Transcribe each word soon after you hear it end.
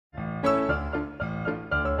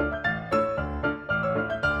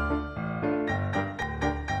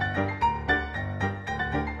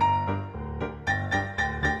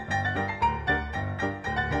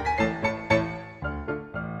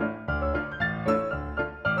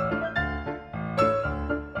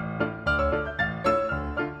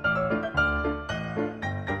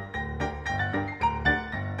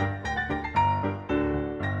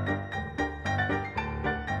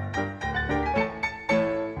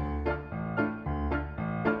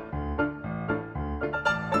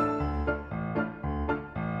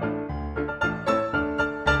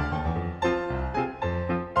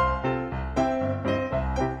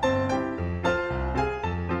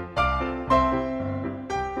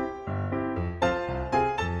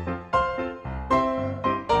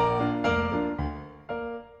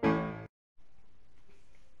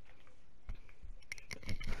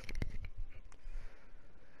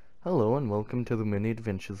welcome to the many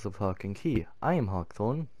adventures of Hawk and Key. I am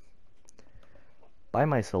Hawkthorn, by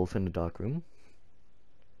myself in a dark room,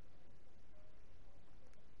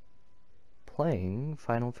 playing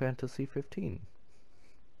Final Fantasy 15.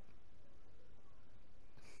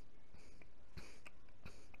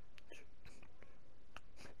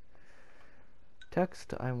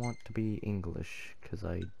 Text, I want to be English, because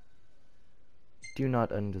I do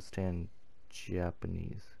not understand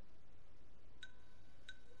Japanese.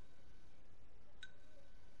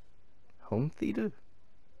 Home theater?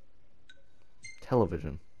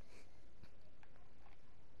 Television.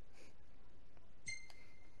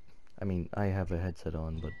 I mean, I have a headset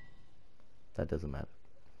on, but that doesn't matter.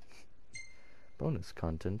 Bonus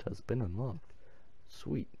content has been unlocked.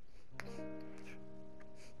 Sweet.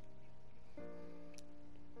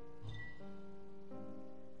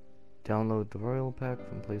 Download the Royal Pack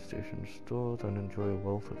from PlayStation Store and enjoy a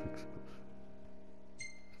wealth of exclusives.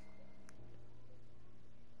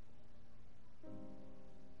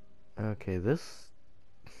 Okay, this...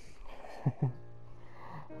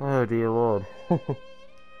 oh dear lord.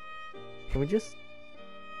 Can we just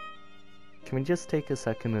take a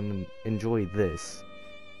second and enjoy this?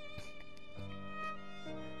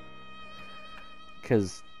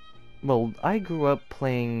 Because, well, I grew up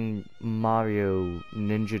playing Mario,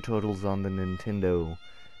 Ninja Turtles on the Nintendo,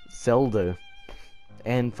 Zelda,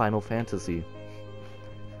 and Final Fantasy.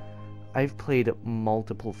 I've played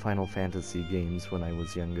multiple Final Fantasy games when I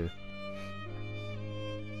was younger.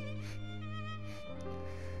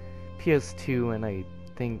 PS2, and I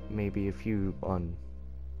think maybe a few on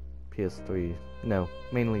PS3. No,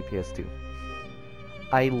 mainly PS2.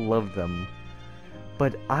 I love them,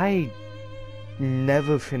 but I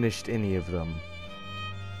never finished any of them.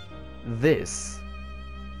 This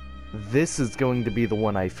is going to be the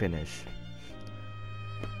one I finish.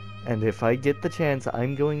 And if I get the chance,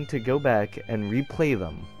 I'm going to go back and replay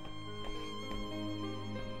them.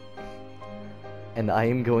 And I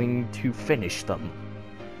am going to finish them.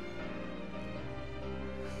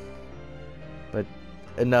 But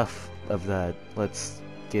enough of that. Let's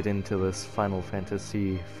get into this Final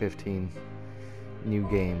Fantasy 15 new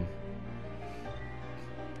game.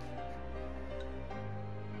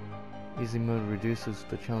 Easy mode reduces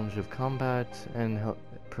the challenge of combat and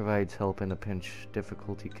provides help in a pinch.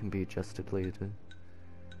 Difficulty can be adjusted later.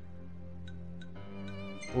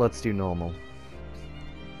 Let's do normal.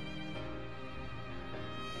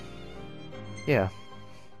 Yeah,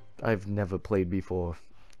 I've never played before.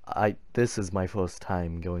 This is my first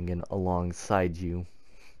time going in alongside you.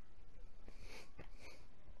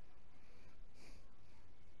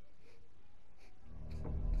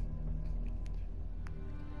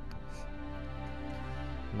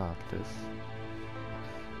 Noctis.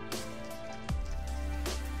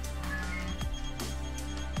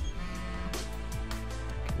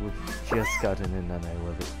 We've just gotten in and I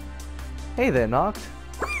love it. Hey there, Noct!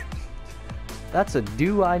 That's a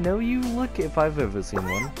do I know you look if I've ever seen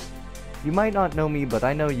one. You might not know me, but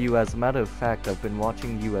I know you. As a matter of fact, I've been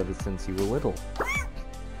watching you ever since you were little.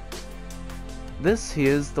 This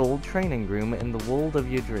here's the old training room in the world of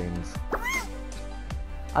your dreams.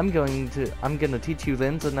 I'm gonna teach you the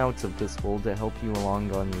ins and outs of this world to help you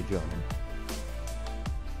along on your journey.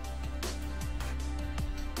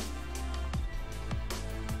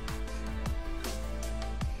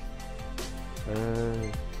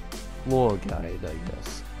 Lore guide, I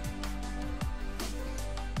guess.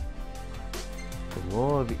 The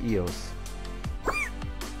lore of Eos.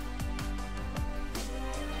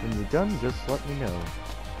 When you're done, just let me know.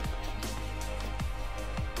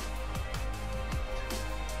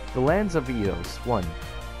 The Lands of Eos. 1.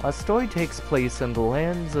 Our story takes place in the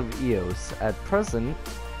Lands of Eos. At present,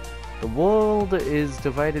 the world is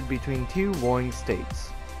divided between two warring states.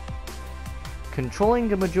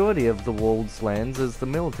 Controlling a majority of the world's lands is the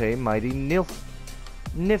military mighty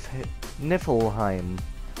Niflheim,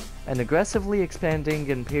 an aggressively expanding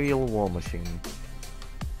imperial war machine.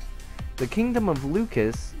 The kingdom of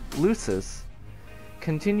Lucis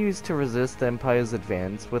continues to resist the Empire's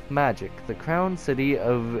advance with magic. The crown city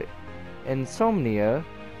of Insomnia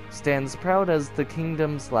stands proud as the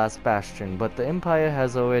kingdom's last bastion, but the Empire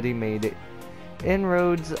has already made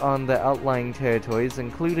inroads on the outlying territories,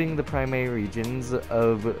 including the primary regions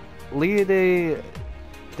of Liade,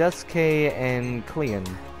 Duskay, and Cleon.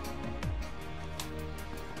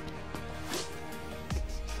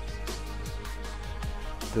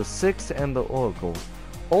 The Six and the Oracle.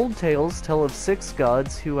 Old tales tell of 6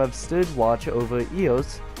 gods who have stood watch over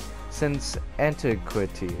Eos since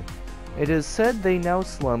antiquity. It is said they now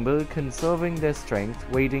slumber, conserving their strength,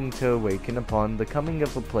 waiting to awaken upon the coming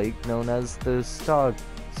of a plague known as the Star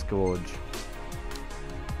Scourge.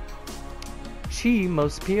 She,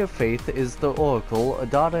 most pure faith, is the Oracle, a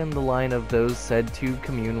daughter in the line of those said to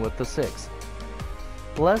commune with the Six.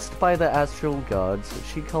 Blessed by the astral gods,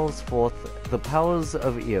 she calls forth the powers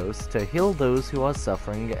of Eos to heal those who are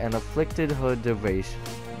suffering, and afflicted her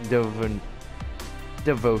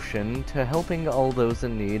devotion to helping all those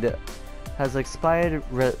in need has inspired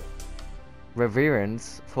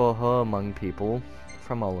reverence for her among people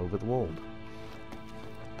from all over the world.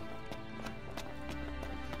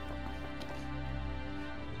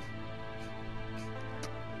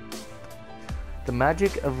 The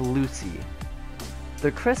magic of Lucy.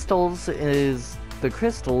 The crystal is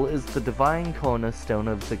the divine cornerstone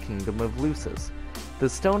of the kingdom of Lucis. The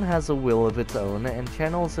stone has a will of its own and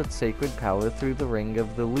channels its sacred power through the ring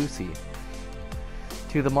of the Lucy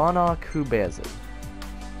to the monarch who bears it.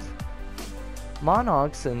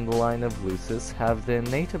 Monarchs in the line of Lucis have the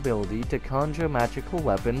innate ability to conjure magical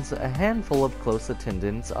weapons. A handful of close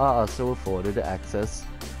attendants are also afforded access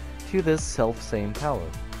to this self-same power.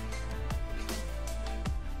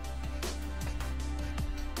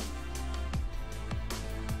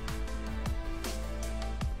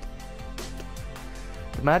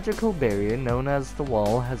 The magical barrier known as the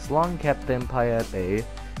Wall has long kept the Empire at bay,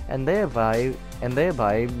 and thereby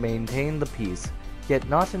maintained the peace, yet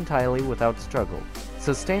not entirely without struggle.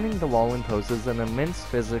 Sustaining the Wall imposes an immense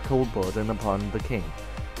physical burden upon the king,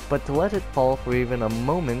 but to let it fall for even a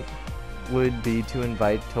moment would be to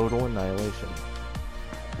invite total annihilation.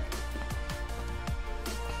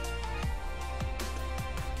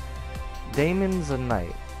 Daemons and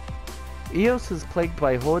Night. Eos is plagued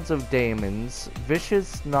by hordes of daemons,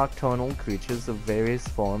 vicious nocturnal creatures of various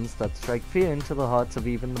forms that strike fear into the hearts of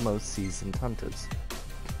even the most seasoned hunters.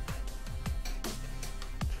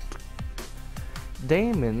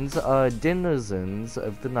 Daemons are denizens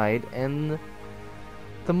of the night, and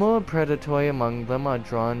the more predatory among them are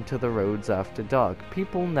drawn to the roads after dark.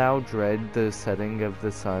 People now dread the setting of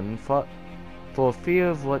the sun for fear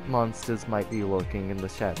of what monsters might be lurking in the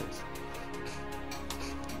shadows.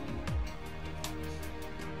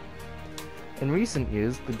 In recent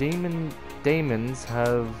years, the daemons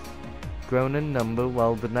have grown in number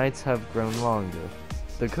while the nights have grown longer.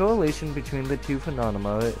 The correlation between the two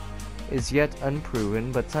phenomena is yet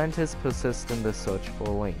unproven, but scientists persist in the search for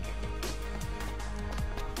a link.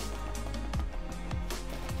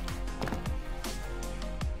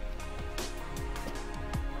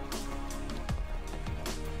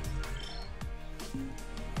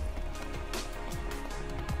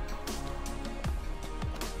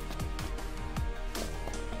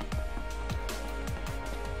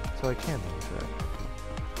 So I can interact.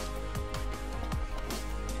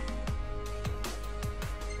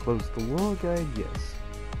 Close the lore guide, yes.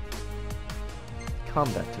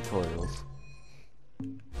 Combat tutorials.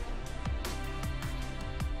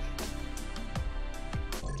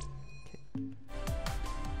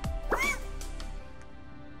 Okay.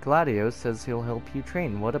 Gladio says he'll help you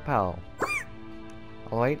train. What a pal.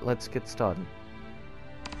 Alright, let's get started.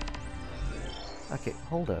 Okay,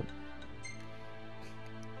 hold up.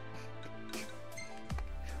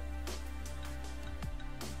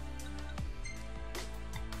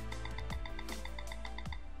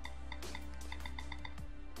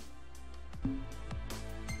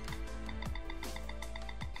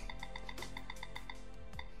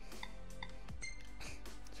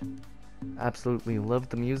 Absolutely love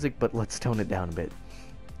the music, but let's tone it down a bit.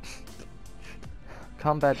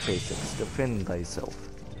 Combat basics. Defend thyself.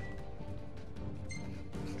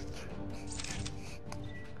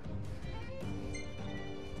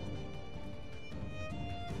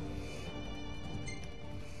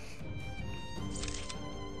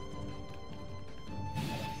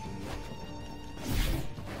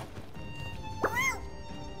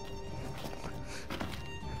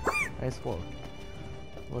 Nice work.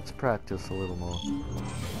 Let's practice a little more.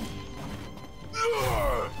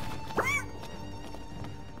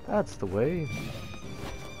 That's the way.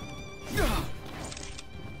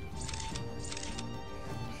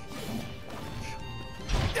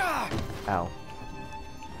 Ow.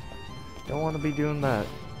 Don't want to be doing that.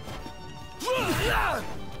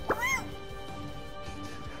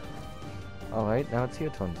 Alright, now it's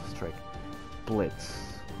your turn to strike. Blitz.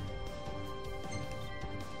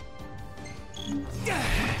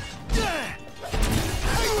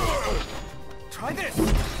 Try this.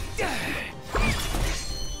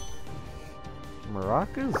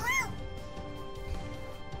 Maracas?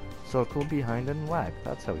 Circle behind and whack.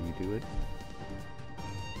 That's how you do it.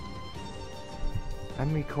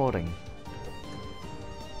 I'm recording.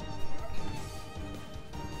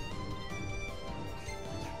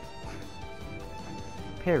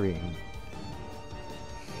 Parrying.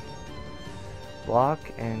 Block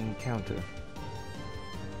and counter.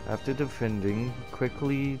 After defending,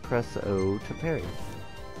 quickly press O to parry.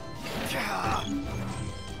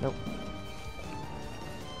 Nope.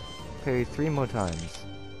 Parry 3 more times.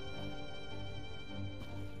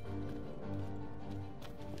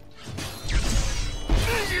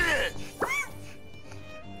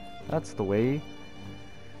 That's the way.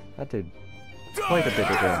 That did quite a bit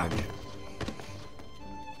of damage.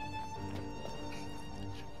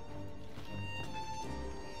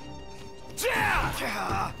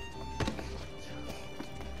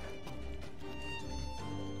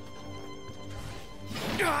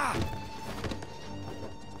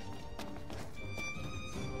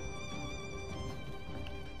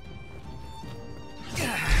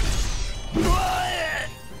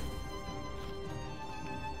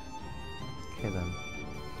 Okay then.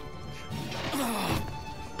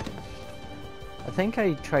 I think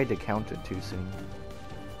I tried to count it too soon.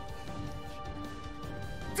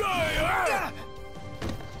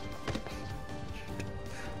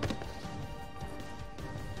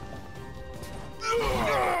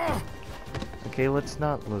 Okay, let's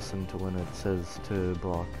not listen to when it says to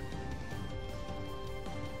block.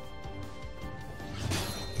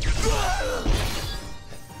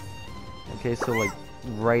 Okay, so like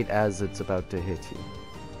right as it's about to hit you.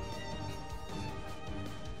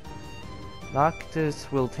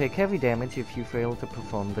 Noctis will take heavy damage if you fail to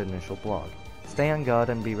perform the initial block. Stay on guard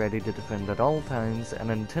and be ready to defend at all times. An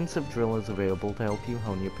intensive drill is available to help you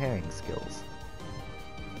hone your parrying skills.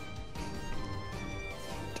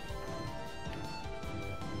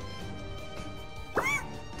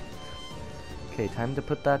 Okay, time to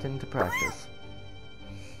put that into practice.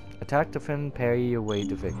 Attack, defend, parry your way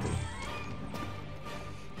to victory.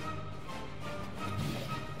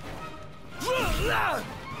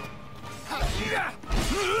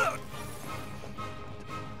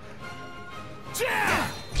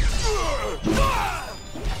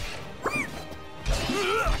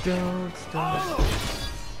 Don't stop.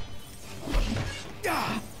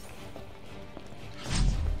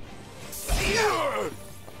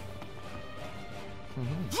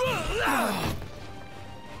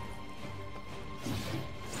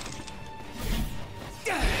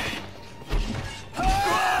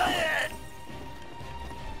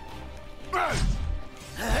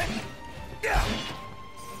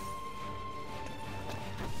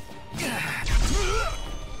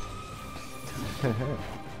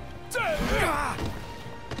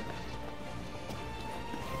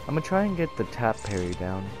 I'm gonna try and get the tap parry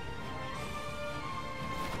down.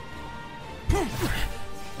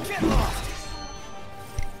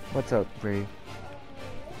 What's up, Bree?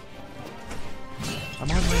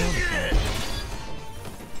 I'm on my own account.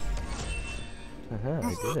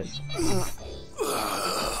 I did it.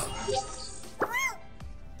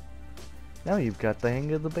 Now you've got the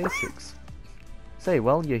hang of the basics. Say,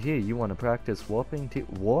 while you're here, you want to practice warping to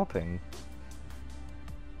warping?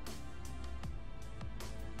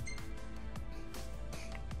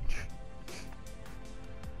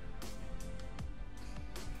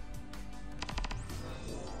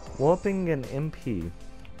 Warping and MP.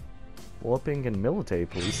 Warping and military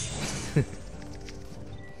police.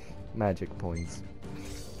 Magic points.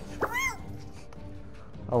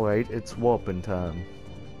 Alright, it's warping time.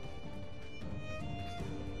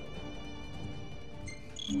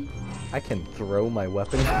 I can throw my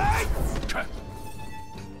weapon.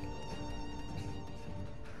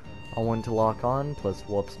 R1 to lock on, plus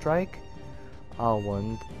warp strike.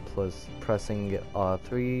 R1 plus pressing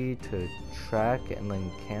R3 to track and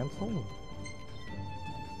then cancel.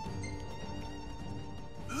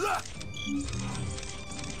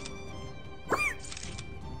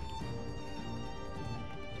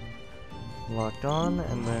 Locked on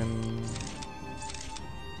and then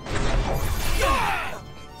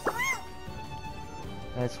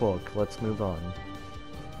nice work, let's move on.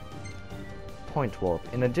 Point warp.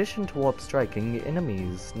 In addition to warp striking,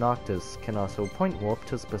 enemies Noctis can also point warp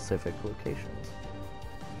to specific locations.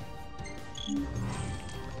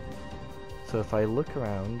 So if I look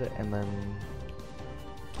around and then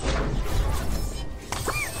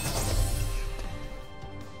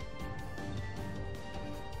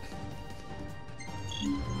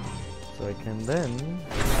so I can then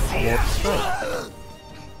warp strike.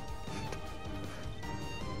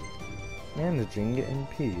 Managing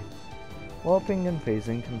MP. Warping and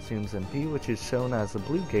phasing consumes MP, which is shown as a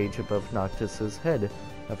blue gauge above Noctis's head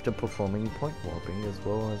after performing point warping as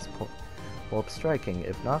well as warp striking.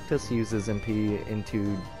 If Noctis uses MP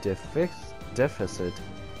into deficit,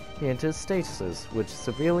 he enters stasis, which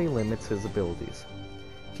severely limits his abilities.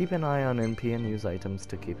 Keep an eye on MP and use items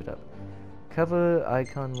to keep it up. Cover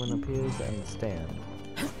icon when appears and stand.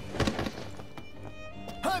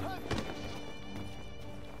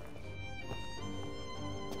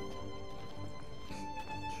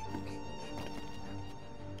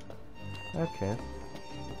 Okay.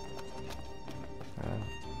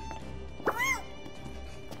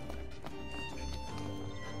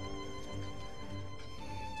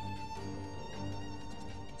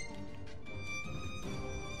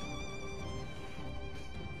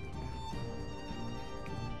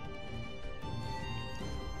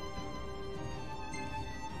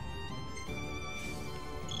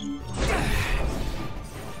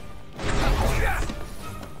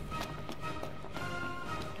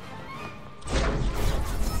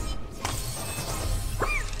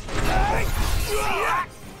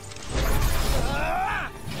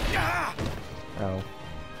 Oh.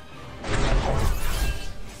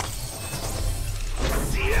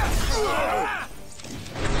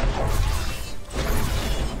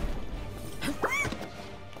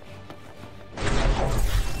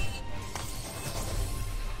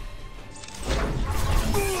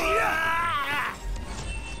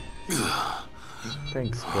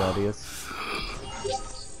 Thanks, Gladius.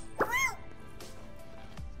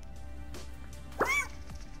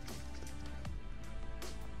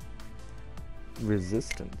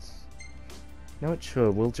 Resistance. Not sure,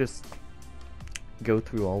 we'll just go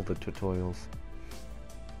through all the tutorials.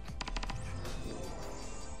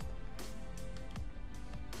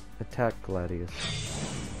 Attack Gladius.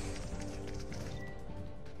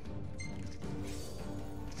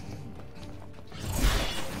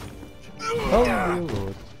 Oh dear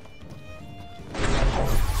lord.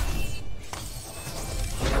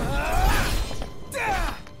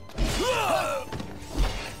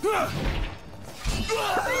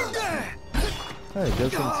 Oh, it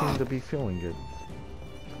doesn't seem to be feeling good.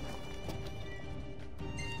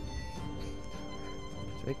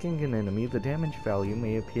 Striking an enemy, the damage value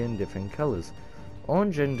may appear in different colors.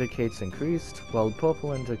 Orange indicates increased, while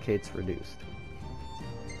purple indicates reduced.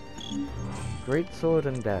 Great sword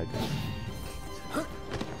and dagger.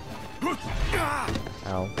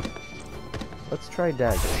 Ow. Let's try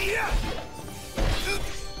dagger.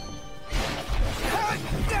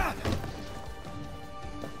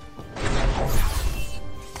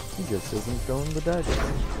 He just isn't throwing the daggers.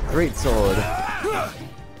 Great sword.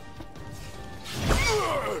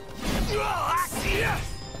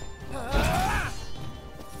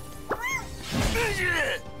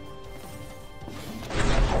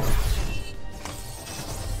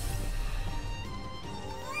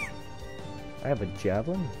 I have a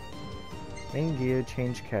javelin? Main gear,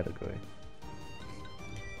 change category.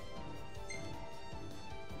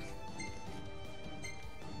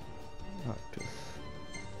 Noctis.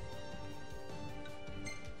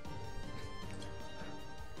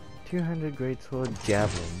 $200 greatsword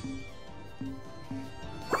javelin.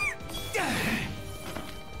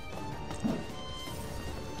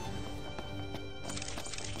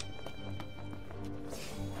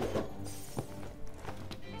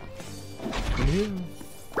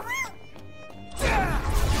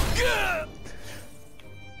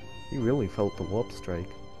 He really felt the warp strike.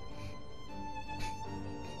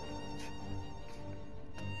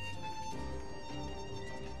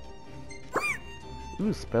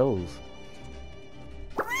 Ooh, spells.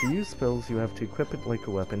 To use spells, you have to equip it like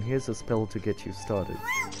a weapon. Here's a spell to get you started.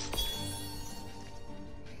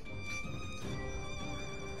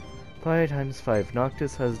 Fire times 5.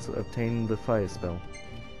 Noctis has obtained the fire spell.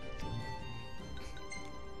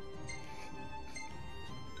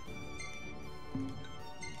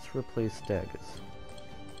 Let's replace daggers.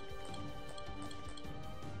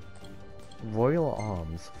 Royal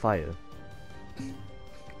Arms. Fire.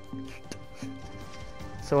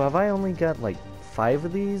 So have I only got like 5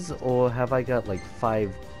 of these, or have I got like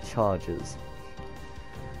 5 charges?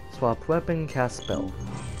 Swap weapon, cast spell.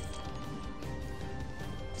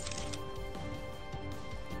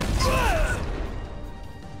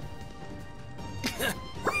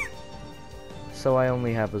 So I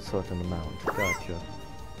only have a certain amount. Gotcha.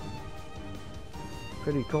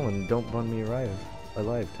 Pretty cool, and don't burn me alive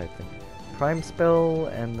type thing. Prime spell,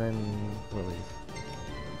 and then release.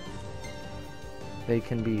 They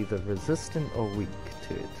can be either resistant or weak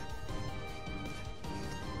to it.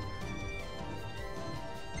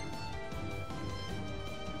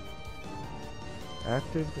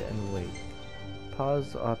 Active and wait.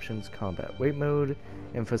 Pause options combat. Wait mode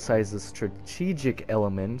emphasizes strategic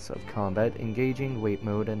elements of combat. Engaging wait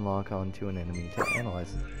mode and lock onto an enemy to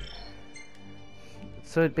analyze it.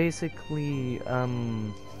 So it basically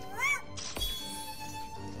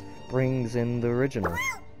brings in the original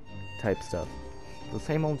type stuff. The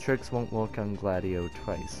same old tricks won't work on Gladio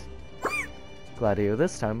twice. Gladio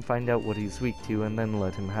this time, find out what he's weak to and then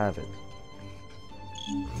let him have it.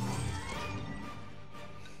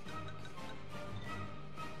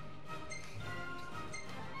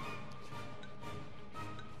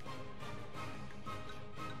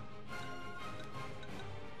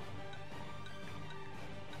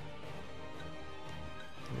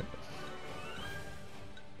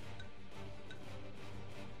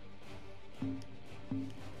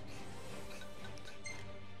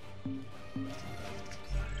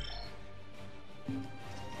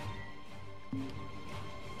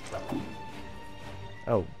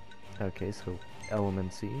 Oh, okay, so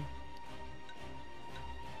element C.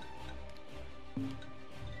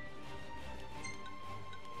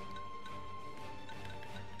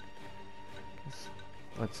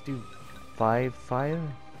 Let's do 5 fire.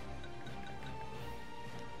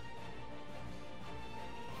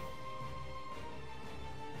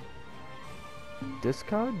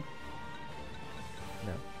 Discard?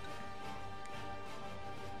 No.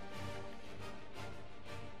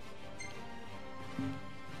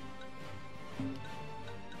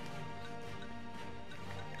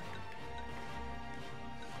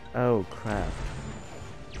 Oh, crap.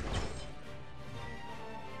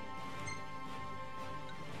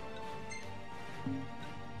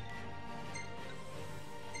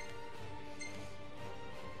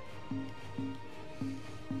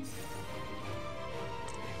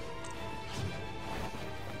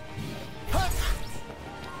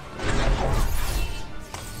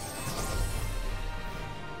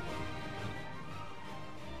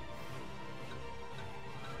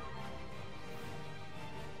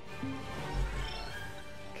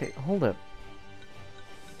 Okay, hold up.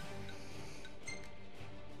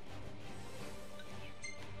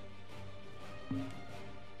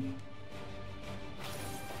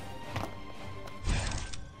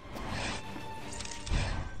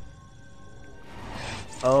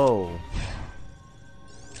 Oh.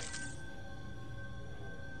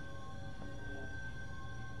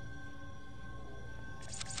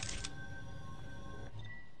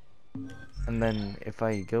 And then if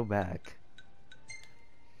I go back,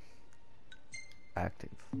 active.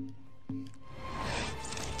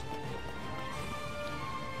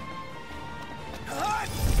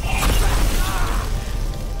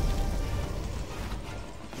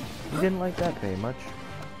 You didn't like that very much.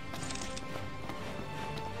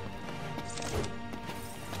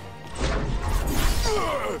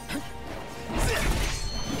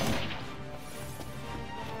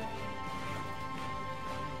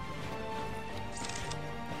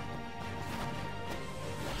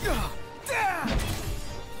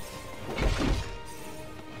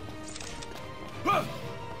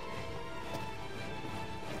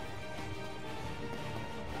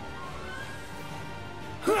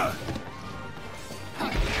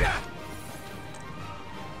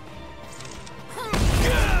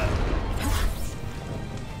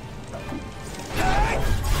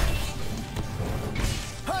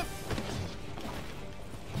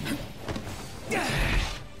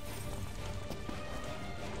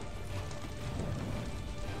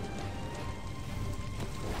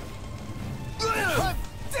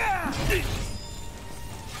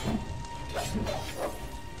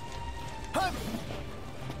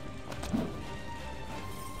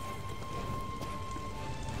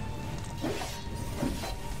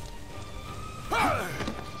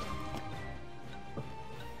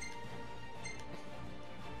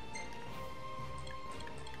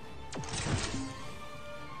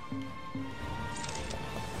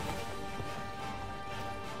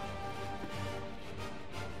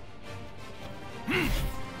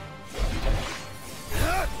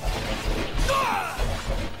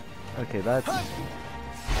 Okay,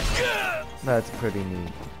 that's pretty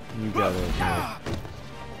neat. You gotta admit.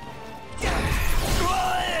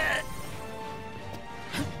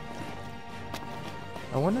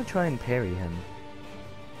 I want to try and parry him.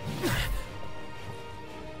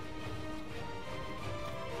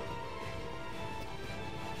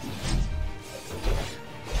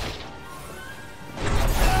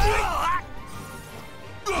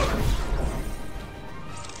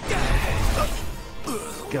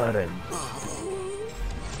 Got him.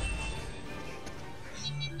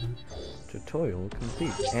 Tutorial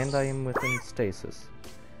complete, and I am within stasis.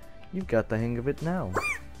 You've got the hang of it now.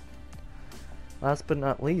 Last but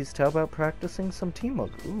not least, how about practicing some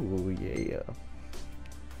teamwork? Ooh, yeah.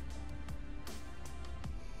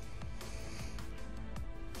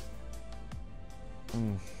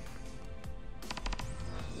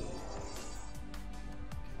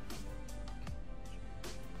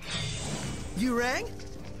 You rang?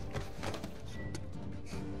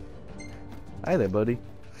 Hi there, buddy.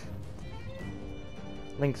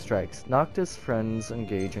 Link strikes. Noctis friends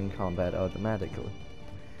engage in combat automatically.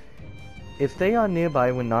 If they are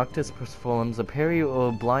nearby when Noctis performs a parry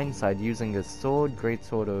or blindside using a sword,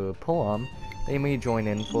 greatsword, or a pull-arm, they may join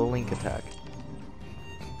in for a Link attack.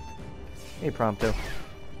 Hey, Prompto.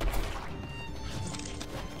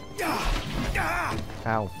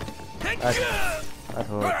 Ow. That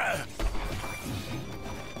hurt.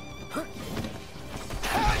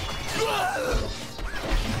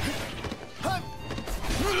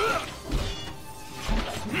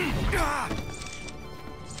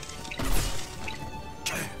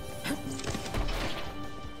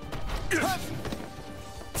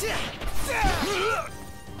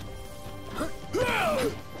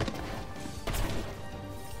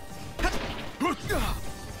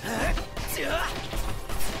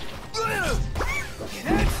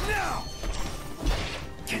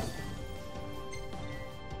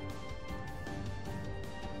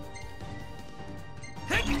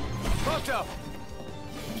 Up.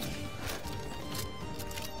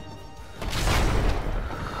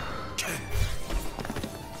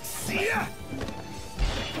 See ya.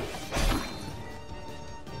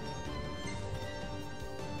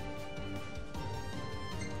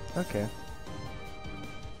 Okay.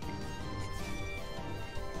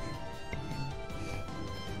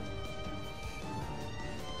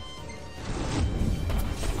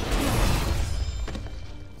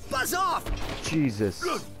 Buzz off. Jesus.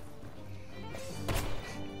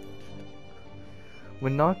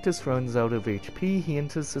 When Noctis runs out of HP, he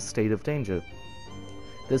enters a state of danger.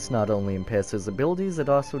 This not only impairs his abilities, it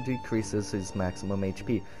also decreases his maximum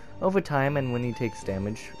HP. Over time, and when he takes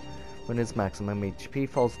damage, when his maximum HP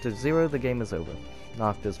falls to 0, the game is over.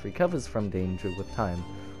 Noctis recovers from danger with time,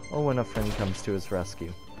 or when a friend comes to his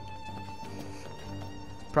rescue.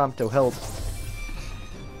 Prompto, help.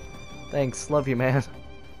 Thanks, love you, man.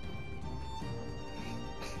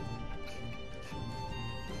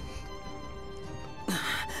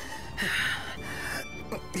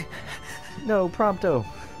 No, Prompto!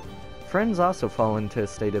 Friends also fall into a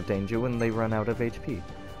state of danger when they run out of HP.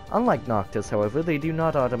 Unlike Noctis, however, they do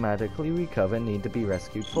not automatically recover and need to be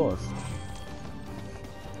rescued first.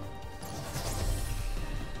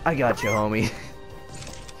 I got you, homie.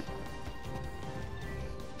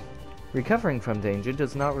 Recovering from danger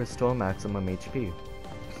does not restore maximum HP.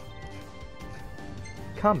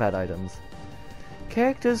 Combat items.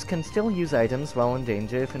 Characters can still use items while in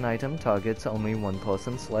danger if an item targets only one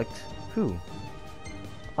person. Select who.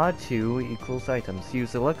 R2 equals items.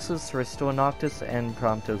 Use elixirs to restore Noctis and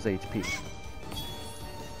Prompto's HP.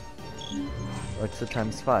 Elixir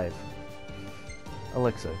times 5.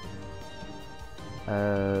 Elixir.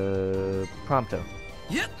 Prompto.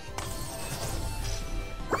 Yep.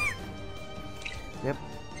 Yep.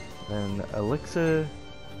 Then elixir.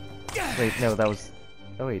 Wait, no, that was.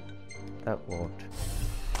 Oh wait, that worked.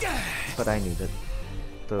 But I needed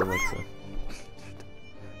the elixir.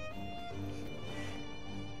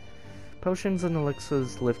 Potions and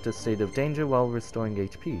elixirs lift a state of danger while restoring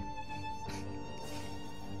HP.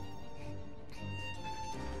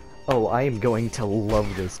 Oh, I am going to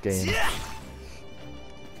love this game.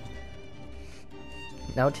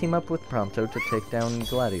 Now team up with Prompto to take down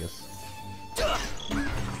Gladius.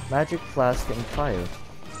 Magic, Flask, and Fire.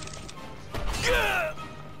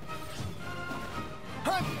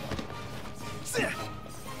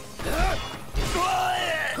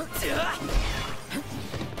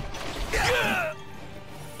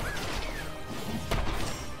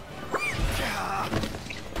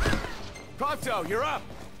 Prompto, you're up.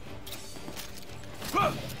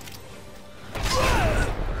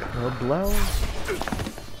 Blow.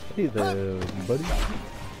 Hey there, buddy.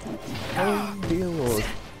 Oh dear lord.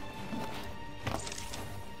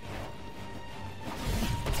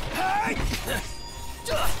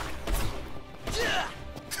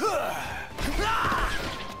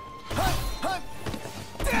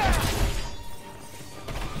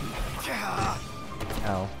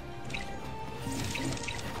 Ow.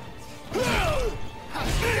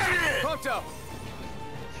 Prompto.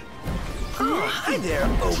 Oh, hi there,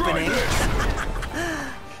 opening.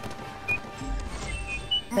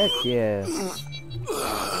 Heck yeah.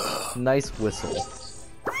 Nice whistle.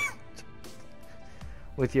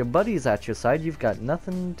 With your buddies at your side, you've got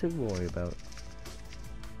nothing to worry about.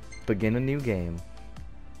 Begin a new game.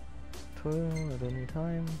 Twirl at any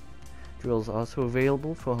time. Drills also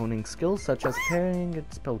available for honing skills such as parrying and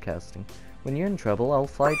spellcasting. When you're in trouble, I'll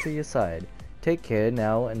fly to your side. Take care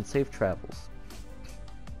now and safe travels.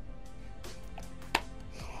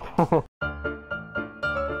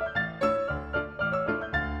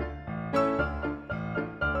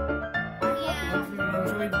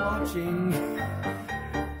 watching.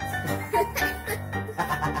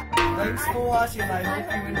 Thanks for watching. I hope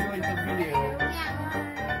you enjoyed the video.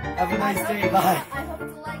 Have a nice day. Bye. I hope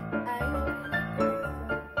to like.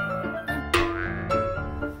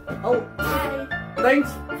 Oh,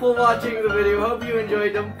 thanks for watching the video. Hope you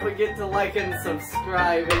enjoyed. Don't forget to like and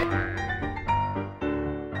subscribe.